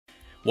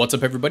What's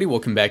up everybody,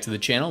 welcome back to the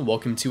channel,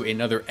 welcome to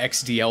another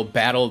XDL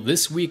battle.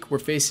 This week we're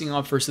facing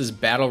off versus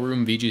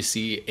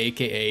BattleRoomVGC,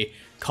 aka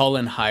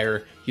Collin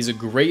AKA. He's a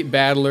great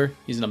battler,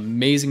 he's an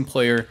amazing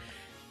player,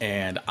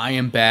 and I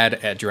am bad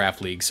at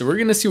Draft League. So we're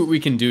gonna see what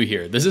we can do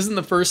here. This isn't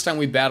the first time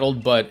we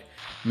battled, but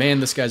man,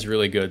 this guy's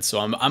really good. So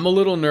I'm a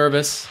little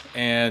nervous,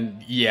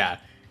 and yeah.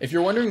 If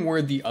you're wondering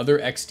where the other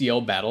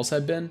XDL battles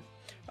have been,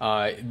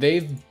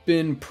 they've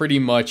been pretty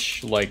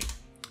much like,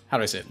 how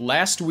do I say it?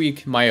 Last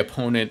week my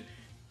opponent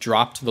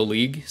dropped the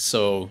league,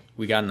 so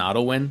we got an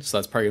auto win, so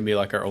that's probably gonna be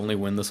like our only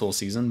win this whole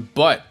season.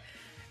 But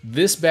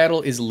this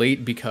battle is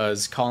late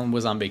because Collin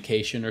was on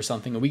vacation or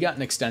something, and we got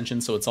an extension,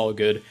 so it's all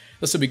good.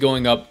 This will be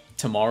going up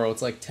tomorrow.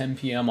 It's like 10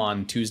 p.m.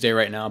 on Tuesday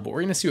right now, but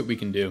we're gonna see what we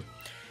can do.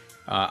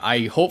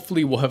 I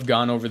hopefully will have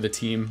gone over the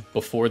team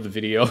before the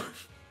video,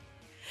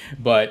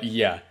 but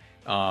yeah,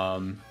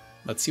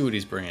 let's see what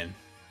he's bringing.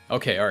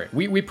 Okay, all right,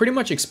 we pretty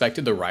much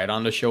expected the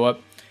RHYDON to show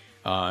up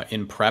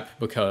in prep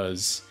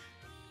because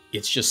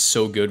it's just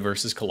so good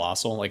versus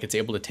Colossal. Like, it's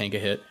able to tank a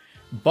hit.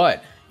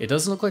 But it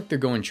doesn't look like they're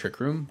going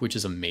Trick Room, which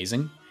is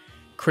amazing.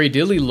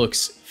 Cradilly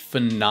looks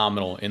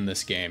phenomenal in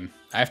this game.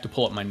 I have to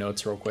pull up my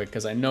notes real quick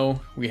because I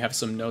know we have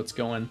some notes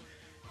going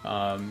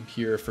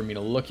here for me to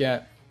look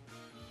at.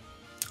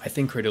 I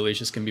think Cradilly is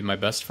just going to be my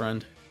best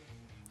friend.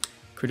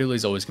 Cradilly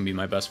is always going to be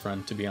my best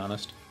friend, to be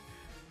honest.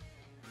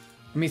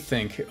 Let me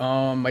think.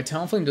 My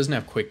Talonflame doesn't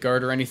have Quick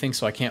Guard or anything,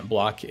 so I can't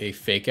block a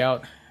Fake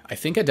Out. I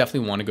think I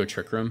definitely want to go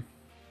Trick Room.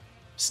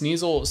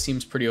 Sneasel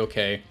seems pretty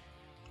okay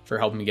for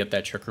helping me get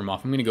that Trick Room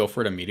off. I'm going to go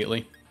for it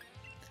immediately.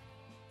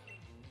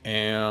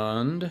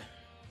 And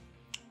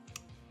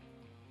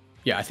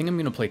yeah, I think I'm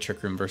going to play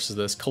Trick Room versus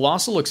this.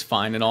 Colossal looks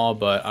fine and all,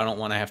 but I don't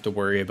want to have to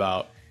worry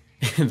about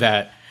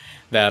that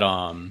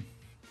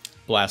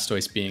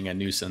Blastoise being a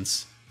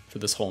nuisance for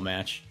this whole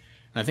match.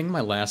 And I think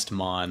my last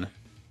Mon,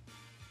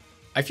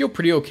 I feel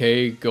pretty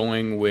okay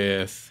going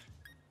with...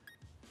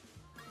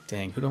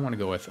 Dang, who do I want to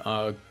go with?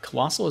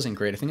 Colossal isn't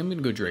great. I think I'm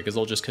going to go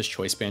Dracozolt just because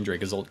Choice Band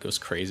Dracozolt goes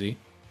crazy.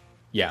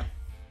 Yeah.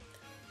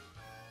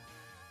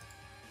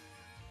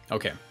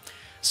 Okay.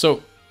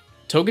 So,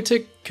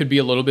 Togetic could be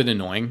a little bit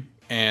annoying,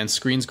 and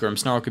Screen's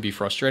Grimmsnarl could be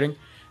frustrating.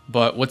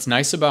 But what's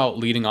nice about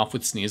leading off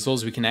with Sneasel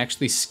is we can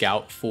actually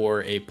scout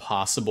for a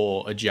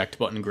possible eject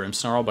button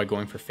Grimmsnarl by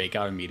going for Fake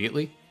Out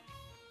immediately.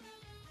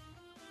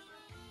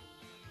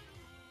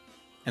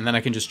 And then I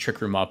can just Trick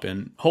Room up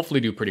and hopefully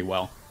do pretty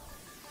well.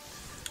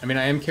 I mean,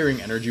 I am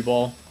carrying Energy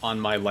Ball on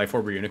my Life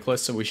Orb Uniclus,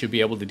 so we should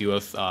be able to deal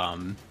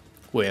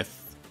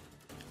with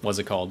what's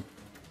it called?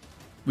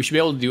 We should be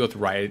able to deal with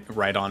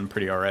RHYDON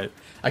pretty alright.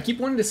 I keep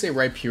wanting to say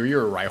Rhyperior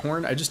or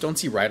Rhyhorn, I just don't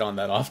see RHYDON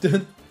that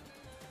often.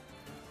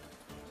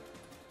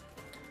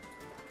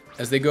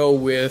 As they go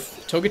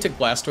with Togetic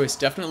Blastoise,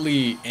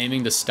 definitely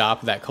aiming to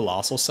stop that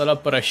Colossal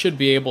setup, but I should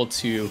be able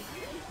to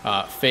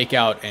Fake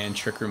Out and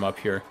Trick Room up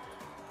here.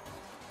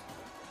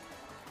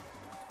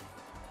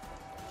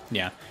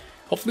 Yeah.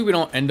 Hopefully we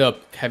don't end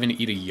up having to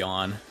eat a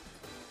yawn. I'm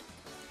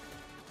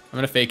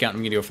going to Fake Out and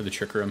I'm going to go for the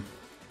Trick Room.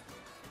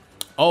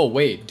 Oh,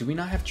 wait. Do we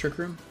not have Trick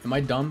Room? Am I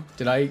dumb?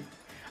 Did I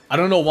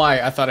don't know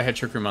why I thought I had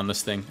Trick Room on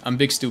this thing. I'm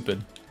big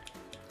stupid.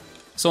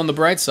 So on the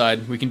bright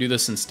side, we can do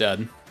this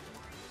instead.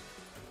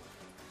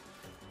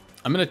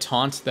 I'm going to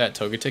taunt that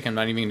Togetic. I'm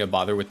not even going to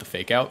bother with the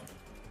Fake Out.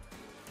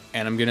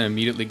 And I'm going to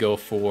immediately go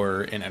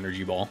for an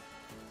Energy Ball.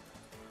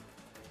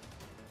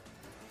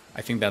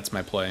 I think that's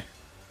my play.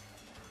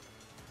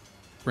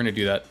 We're gonna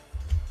do that.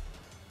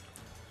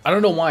 I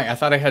don't know why. I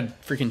thought I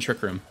had freaking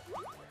Trick Room.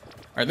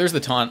 Alright, there's the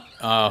taunt.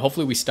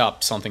 Hopefully we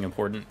stop something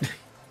important.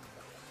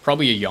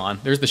 Probably a yawn.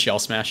 There's the Shell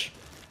Smash.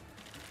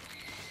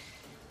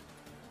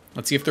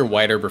 Let's see if they're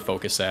White Herb or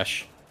Focus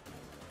Sash.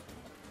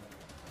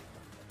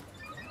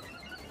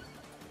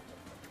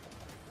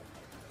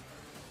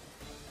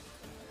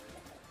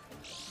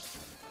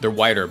 They're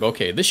White Herb.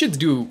 Okay, this should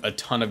do a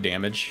ton of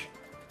damage.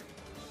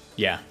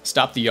 Yeah,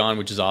 stop the yawn,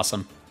 which is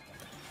awesome.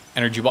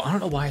 Energy Ball. I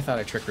don't know why I thought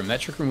I Trick Room. That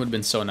Trick Room would have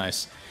been so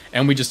nice.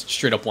 And we just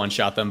straight up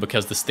one-shot them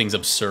because this thing's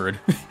absurd.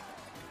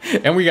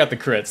 And we got the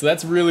crit, so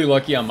that's really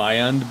lucky on my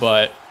end,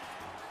 but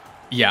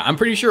yeah, I'm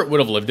pretty sure it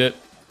would have lived it.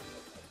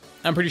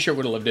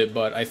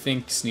 But I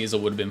think Sneasel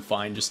would have been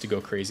fine just to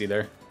go crazy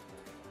there.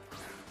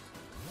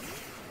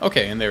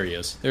 Okay, and there he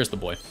is. There's the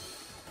boy.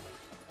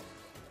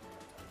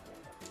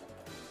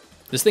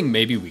 This thing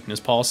may be weakness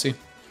policy.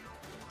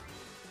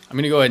 I'm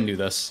going to go ahead and do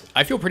this.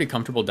 I feel pretty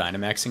comfortable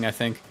Dynamaxing, I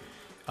think.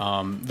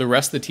 The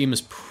rest of the team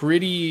is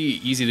pretty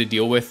easy to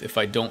deal with if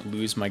I don't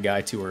lose my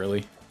guy too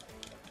early.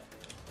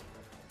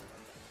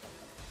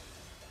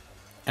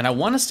 And I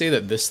want to say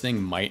that this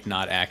thing might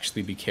not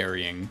actually be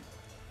carrying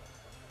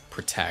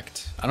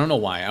Protect. I don't know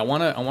why. I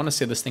want to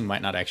say this thing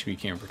might not actually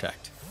be carrying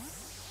Protect.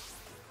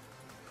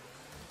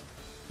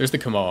 There's the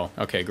Komodo.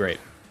 Okay, great.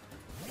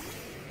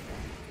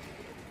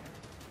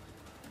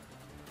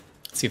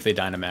 Let's see if they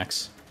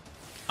Dynamax.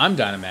 I'm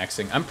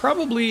Dynamaxing. I'm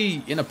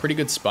probably in a pretty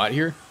good spot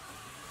here.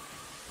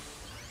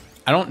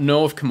 I don't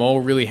know if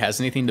Komodo really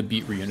has anything to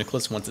beat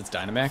Reuniclus once it's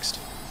Dynamaxed.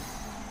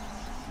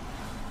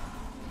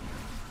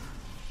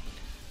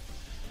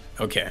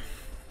 Okay.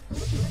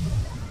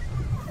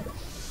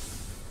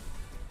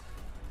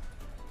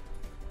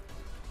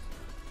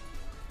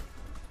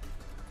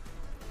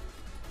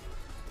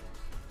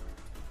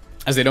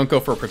 As they don't go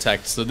for a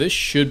protect, so this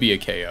should be a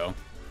KO.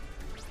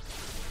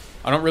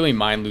 I don't really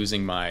mind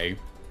losing my...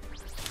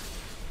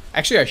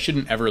 Actually, I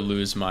shouldn't ever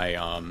lose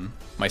my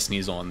my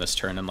Sneasel on this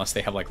turn unless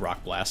they have like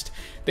Rock Blast.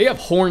 They have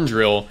Horn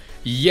Drill.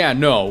 Yeah,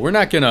 no, we're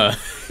not gonna...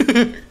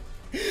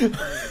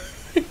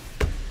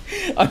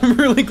 I'm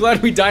really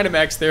glad we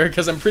Dynamax there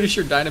because I'm pretty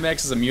sure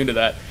Dynamax is immune to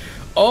that.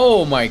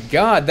 Oh my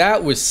god,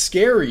 that was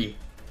scary.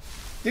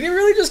 Did he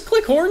really just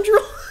click Horn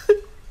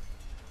Drill?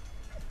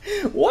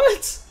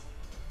 What?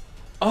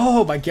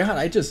 Oh my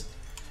god,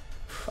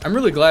 I'm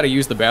really glad I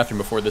used the bathroom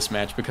before this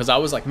match because I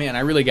was like, man, I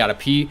really gotta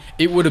pee.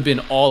 It would have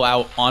been all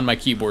out on my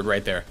keyboard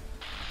right there.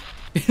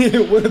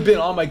 It would have been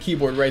on my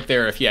keyboard right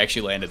there if he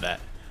actually landed that.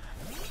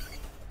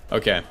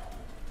 Okay.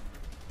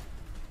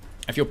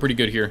 I feel pretty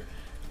good here.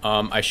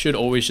 I should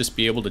always just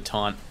be able to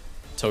taunt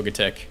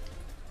Togetic.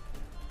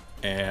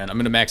 And I'm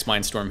gonna max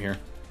Mindstorm here.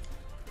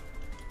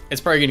 It's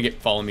probably gonna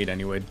get Follow Meat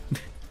anyway.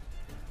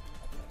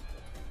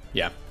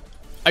 Yeah.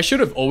 I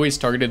should have always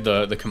targeted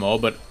the Kamo,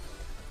 but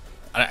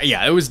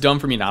yeah, it was dumb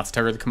for me not to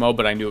target the Kamo,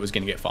 but I knew it was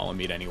going to get Follow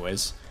Meat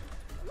anyways.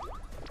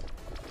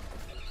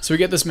 So we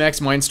get this max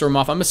Mindstorm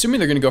off. I'm assuming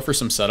they're going to go for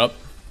some setup.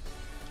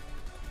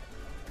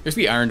 There's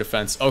the Iron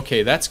Defense.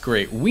 Okay, that's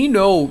great. We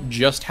know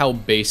just how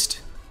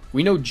based this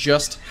this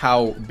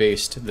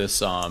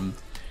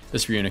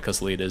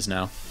Reuniclus lead is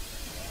now.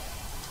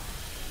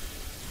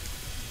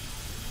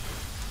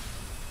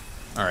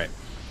 All right.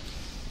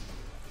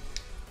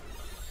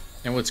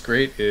 And what's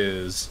great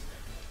is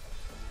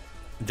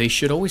they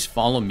should always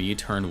follow me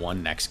turn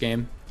 1 next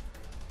game.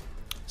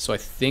 So I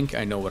think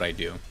I know what I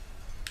do.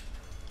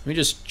 Let me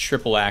just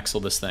triple axle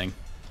this thing.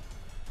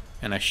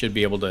 And I should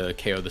be able to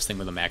KO this thing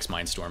with a max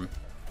Mindstorm.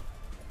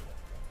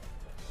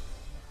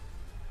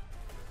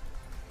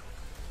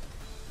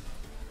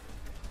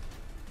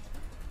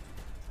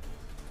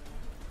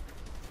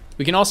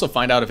 We can also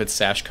find out if it's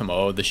Sash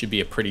Kamo. This should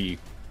be a pretty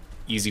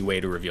easy way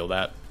to reveal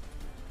that.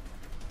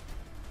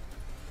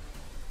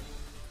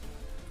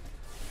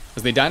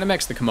 As they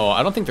Dynamax the Kamo,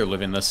 I don't think they're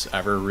living this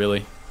ever,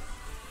 really.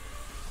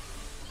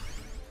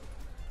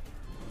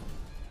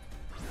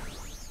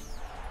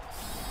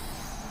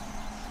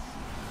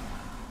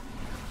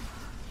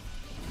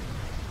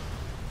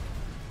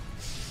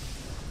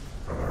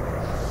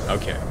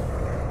 Okay.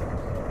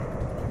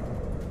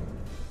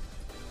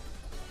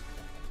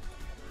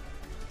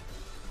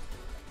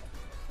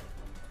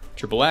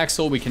 Triple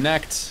Axle, we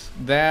connect.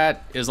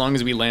 That, as long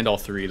as we land all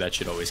 3, that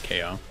should always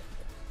KO.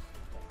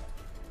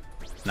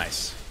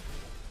 Nice.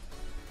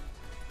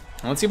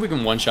 Let's see if we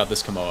can one-shot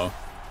this Kamo.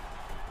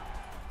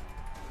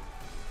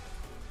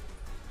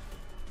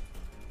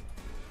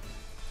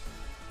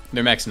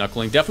 They're max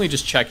knuckling. Definitely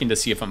just checking to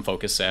see if I'm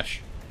Focus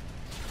Sash.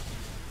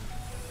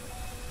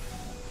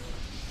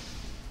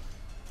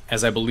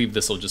 As I believe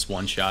this will just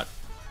one-shot.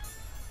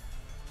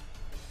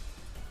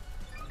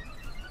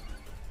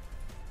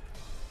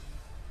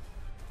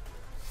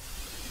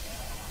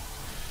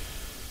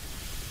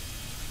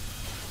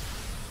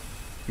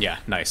 Yeah,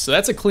 nice. So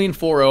that's a clean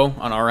 4-0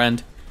 on our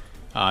end.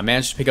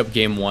 Managed to pick up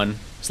game 1.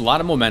 There's a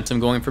lot of momentum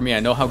going for me. I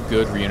know how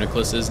good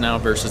Reuniclus is now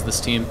versus this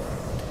team.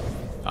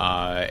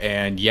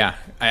 And yeah,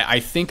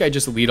 I think I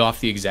just lead off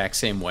the exact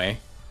same way.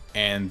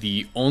 And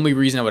the only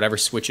reason I would ever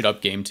switch it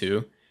up game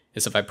 2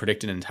 is if I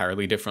predict an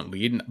entirely different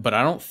lead. But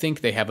I don't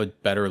think they have a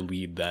better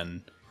lead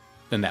than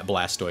that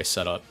Blastoise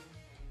setup.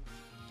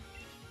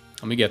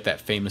 Let me get that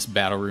famous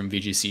Battle Room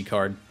VGC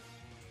card.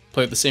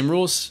 Play with the same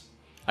rules.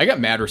 I got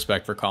mad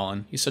respect for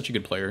Collin. He's such a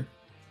good player.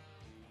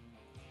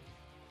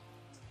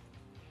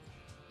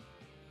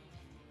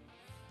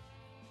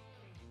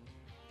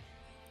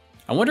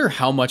 I wonder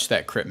how much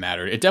that crit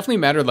mattered. It definitely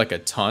mattered like a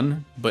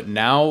ton, but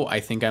now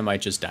I think I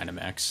might just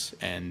Dynamax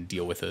and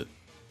deal with it.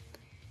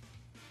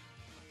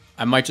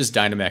 I might just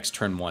Dynamax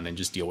turn 1 and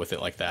just deal with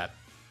it like that.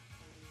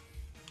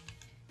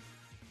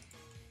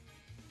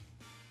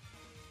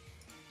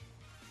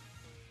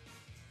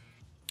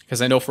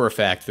 Because I know for a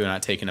fact they're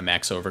not taking a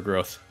max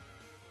overgrowth.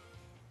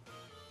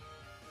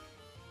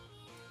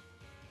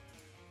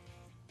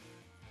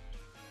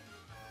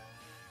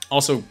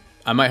 Also,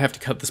 I might have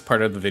to cut this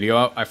part of the video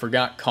out. I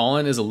forgot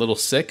Collin is a little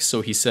sick, so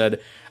he said,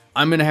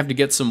 I'm going to have to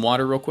get some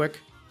water real quick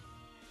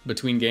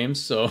between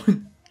games, so...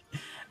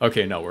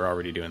 Okay, no, we're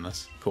already doing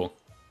this. Cool.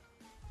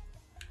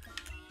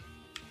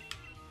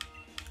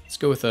 Let's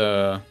go with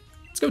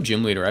let's go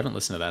Gym Leader. I haven't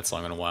listened to that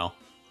song in a while.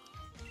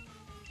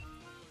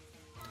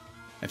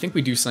 I think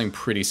we do something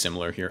pretty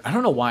similar here. I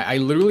don't know why. I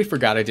literally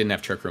forgot I didn't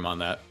have Trick Room on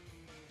that.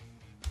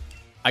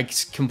 I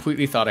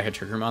completely thought I had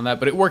Trick Room on that,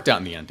 but it worked out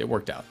in the end. It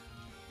worked out.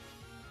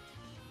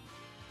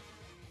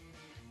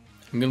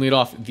 I'm going to lead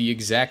off the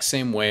exact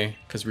same way,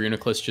 because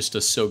Reuniclus just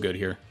does so good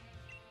here.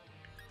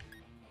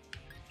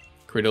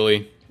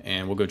 Cridily,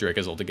 and we'll go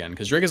Dracozolt again,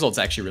 because Dracozolt's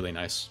actually really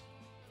nice.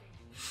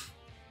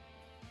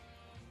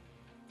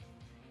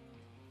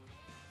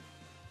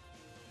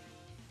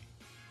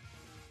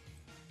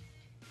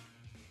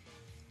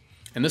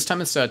 And this time,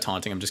 instead of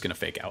taunting, I'm just going to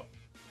fake out.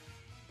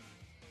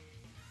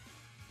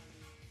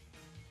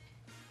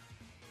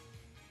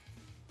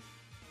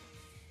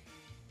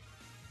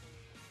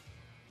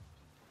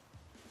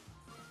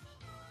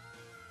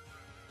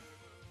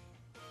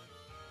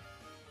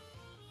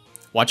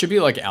 Watch it be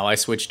like ally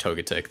switch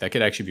Togetic. That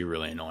could actually be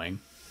really annoying.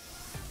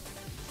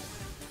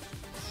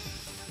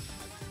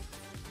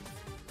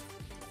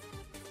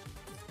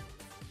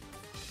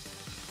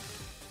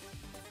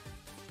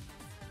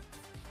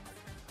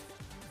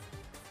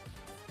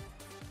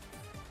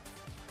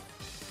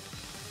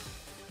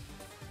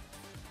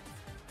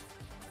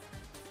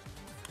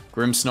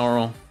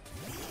 Grimmsnarl,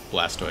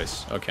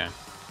 Blastoise. Okay.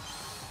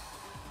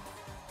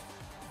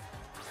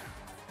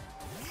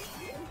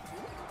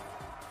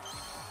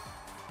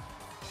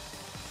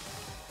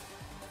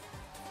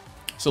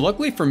 So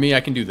luckily for me,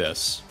 I can do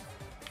this.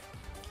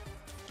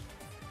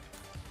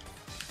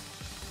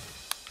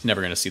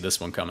 Never gonna see this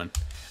one coming.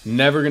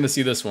 Never gonna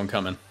see this one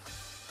coming.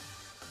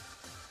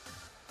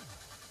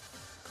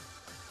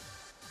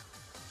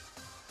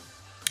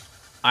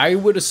 I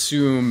would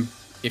assume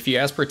if he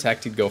has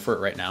Protect, he'd go for it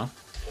right now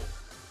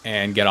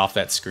and get off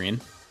that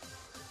screen.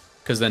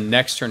 Because then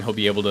next turn, he'll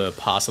be able to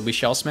possibly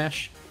Shell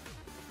Smash.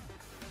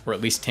 Or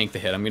at least tank the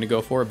hit I'm gonna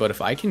go for. But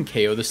if I can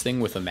KO this thing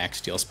with a Max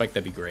Steel Spike,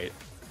 that'd be great.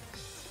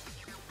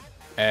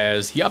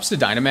 As he opts to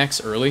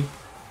Dynamax early.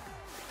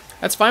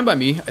 That's fine by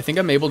me. I think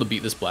I'm able to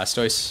beat this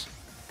Blastoise.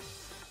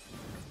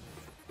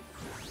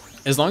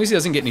 As long as he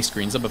doesn't get any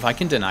screens up, if I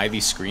can deny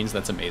these screens,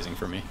 that's amazing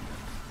for me.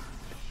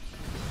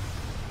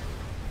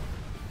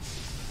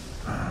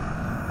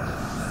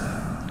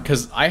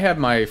 Because I have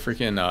my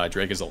freaking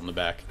Dracozolt in the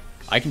back.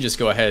 I can just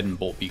go ahead and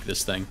Bolt Beak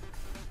this thing.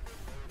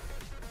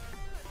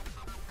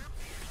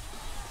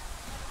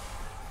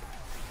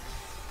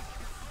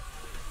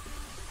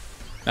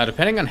 Now,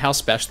 depending on how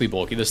specially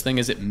bulky this thing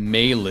is, it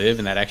may live,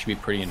 and that'd actually be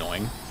pretty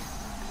annoying.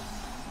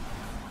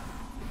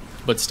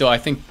 But still, I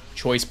think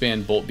Choice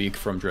Band Bolt Beak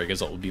from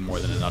Dracozolt would be more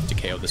than enough to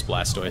KO this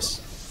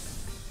Blastoise.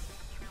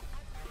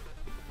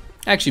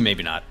 Actually,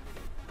 maybe not.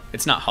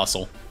 It's not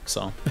Hustle,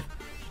 so...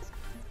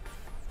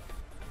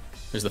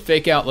 There's the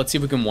Fake Out. Let's see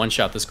if we can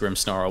one-shot this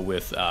Grimmsnarl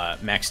with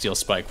Max Steel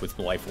Spike with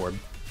the Life Orb.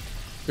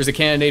 There's a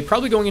Cannonade,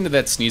 probably going into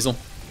that Sneasel.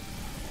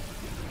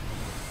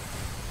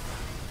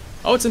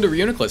 Oh, it's into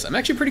Reuniclus. I'm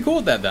actually pretty cool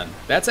with that then.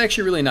 That's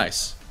actually really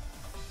nice.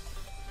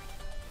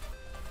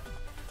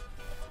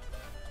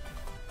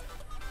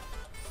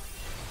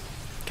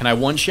 Can I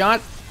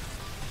one-shot?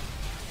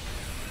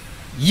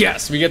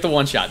 Yes, we get the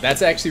one-shot.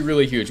 That's actually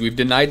really huge. We've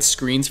denied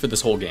screens for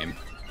this whole game.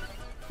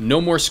 No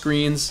more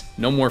screens,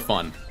 no more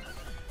fun.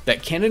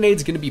 That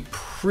Cannonade's going to be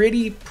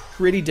pretty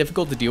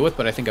difficult to deal with,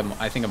 but I think I'm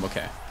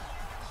okay.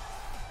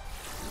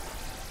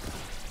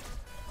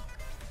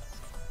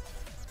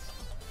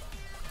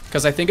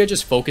 Because I think I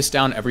just focus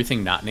down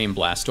everything not named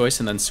Blastoise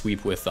and then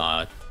sweep with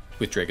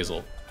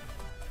Dracozolt.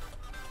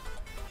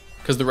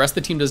 Because the rest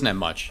of the team doesn't have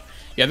much.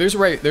 Yeah, there's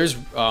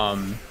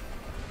RHYDON.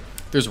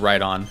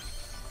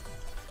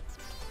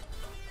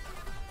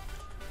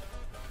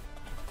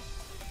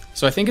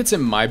 So I think it's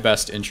in my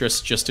best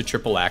interest just to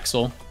triple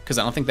Axle, because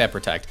I don't think that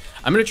Protect.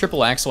 I'm going to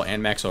triple Axle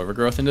and Max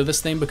Overgrowth into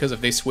this thing, because if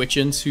they switch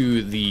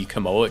into the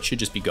Komoa, it should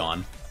just be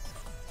gone.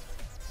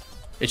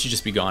 It should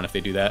just be gone if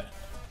they do that.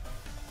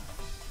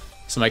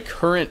 So my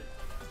current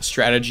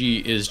strategy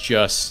is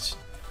just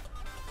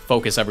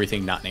focus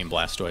everything not named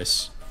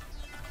Blastoise.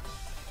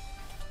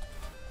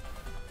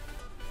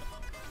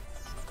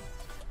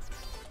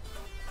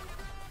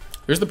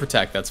 There's the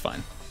Protect, that's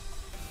fine.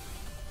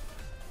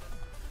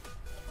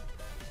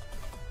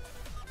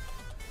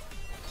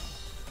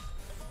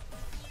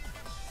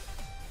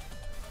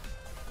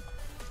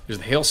 There's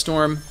the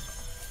Hailstorm.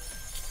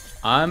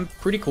 I'm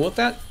pretty cool with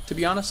that, to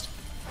be honest.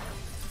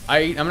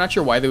 I'm not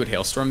sure why they would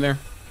Hailstorm there.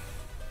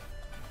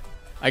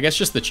 I guess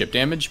just the chip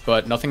damage,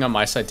 but nothing on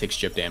my side takes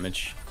chip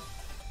damage.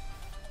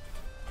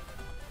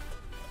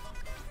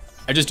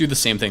 I just do the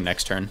same thing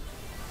next turn.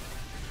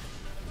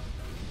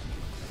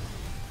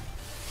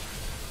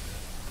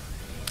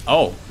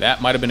 Oh,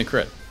 that might have been a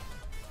crit.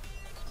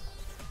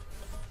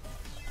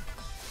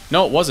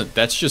 No, it wasn't.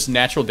 That's just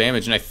natural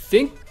damage, and I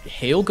think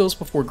Hail goes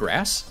before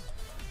Grass.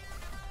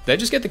 Did I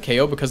just get the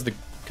KO because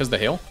of the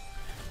Hail?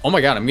 Oh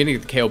my god, I'm getting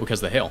the KO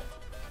because of the Hail.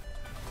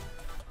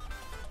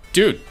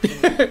 Dude,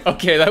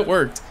 okay, that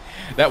worked.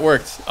 That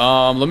worked.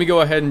 Let me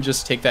go ahead and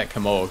just take that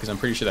Komoa, because I'm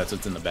pretty sure that's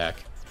what's in the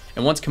back.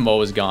 And once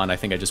Komoa is gone, I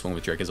think I just went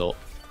with Dracozolt.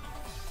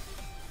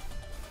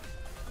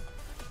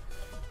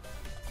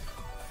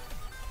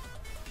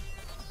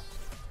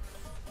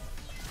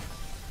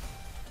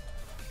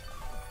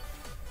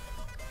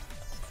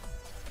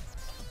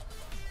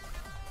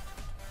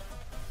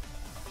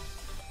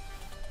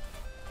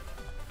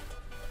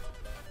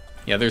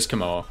 Yeah, there's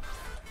Komoa.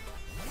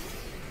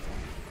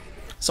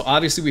 So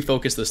obviously we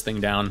focus this thing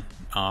down.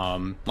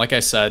 Like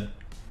I said,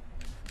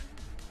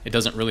 it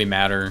doesn't really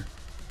matter.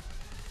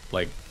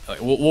 Like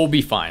we'll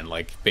be fine.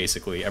 Like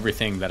basically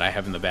everything that I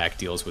have in the back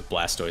deals with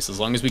Blastoise. As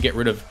long as we get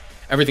rid of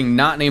everything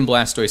not named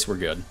Blastoise, we're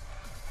good.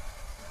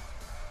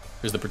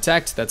 There's the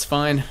protect, that's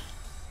fine.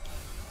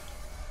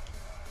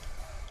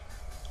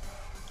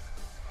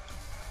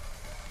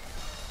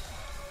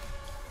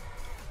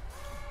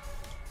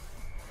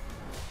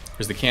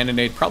 There's the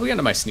cannonade, probably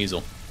onto my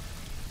Sneasel.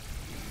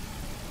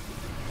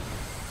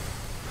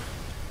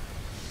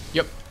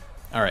 Yep.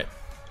 Alright.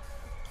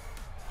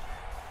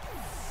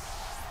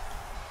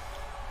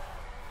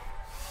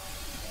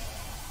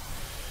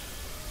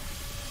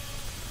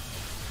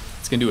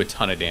 It's gonna do a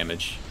ton of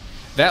damage.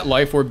 That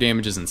Life Orb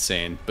damage is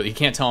insane, but you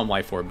can't tell him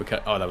Life Orb because...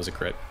 Oh, that was a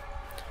crit.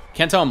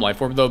 Can't tell him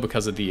Life Orb, though,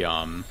 because of the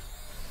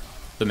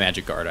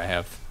Magic Guard I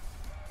have.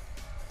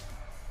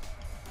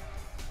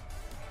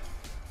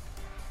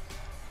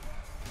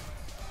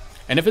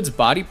 And if it's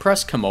Body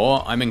Press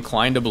Kamoa, I'm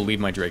inclined to believe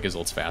my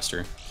Dracozold's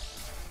faster.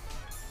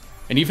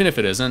 And even if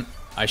it isn't,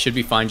 I should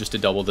be fine just to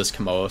double this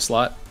Kamoa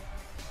slot.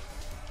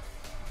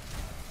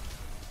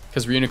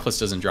 Because Reuniclus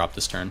doesn't drop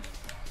this turn.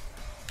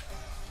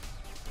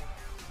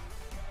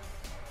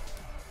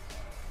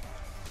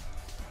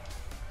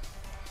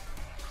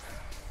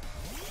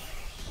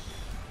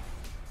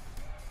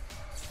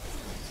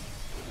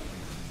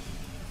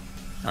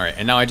 Alright,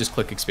 and now I just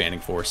click Expanding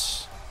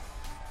Force.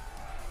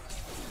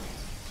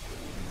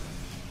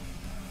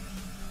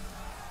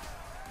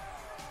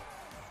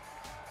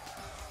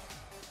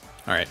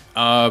 Alright,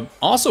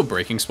 also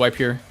Breaking Swipe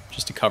here,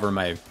 just to cover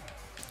my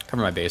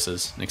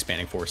bases and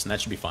Expanding Force, and that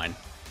should be fine.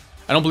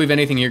 I don't believe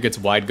anything here gets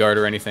Wide Guard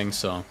or anything,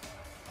 so...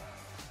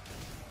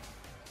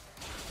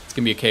 It's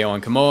going to be a KO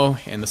on Kamoa,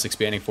 and this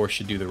Expanding Force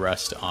should do the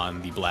rest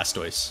on the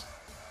Blastoise.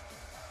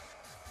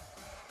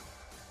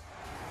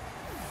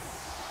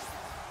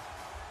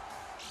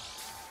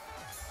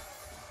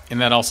 And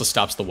that also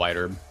stops the Wide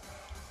Herb.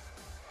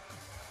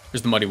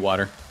 There's the Muddy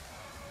Water.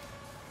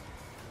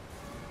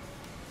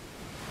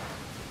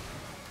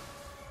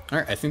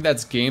 Alright, I think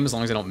that's game as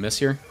long as I don't miss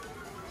here.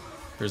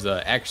 There's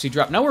the accuracy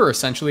drop. Now we're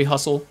essentially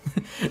Hustle.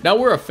 Now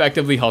we're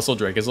effectively Hustle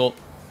Dracozolt.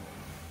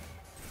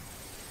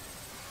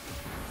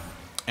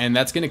 And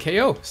that's going to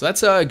KO. So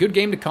that's a good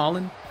game to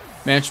Collin.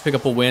 Managed to pick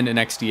up a win in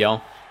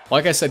XDL.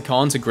 Like I said,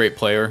 Collin's a great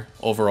player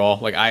overall.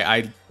 Like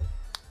I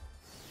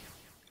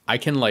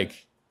can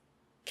like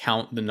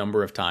count the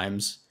number of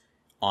times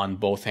on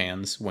both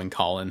hands when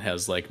Collin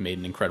has like made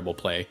an incredible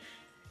play.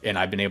 And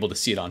I've been able to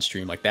see it on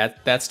stream. Like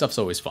that stuff's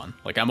always fun.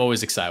 Like I'm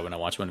always excited when I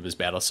watch one of his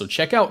battles. So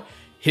check out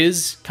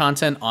his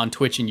content on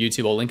Twitch and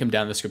YouTube. I'll link him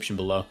down in the description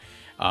below.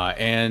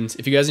 And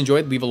if you guys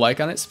enjoyed, leave a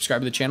like on it,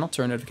 subscribe to the channel,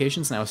 turn on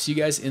notifications, and I'll see you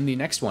guys in the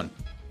next one.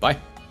 Bye.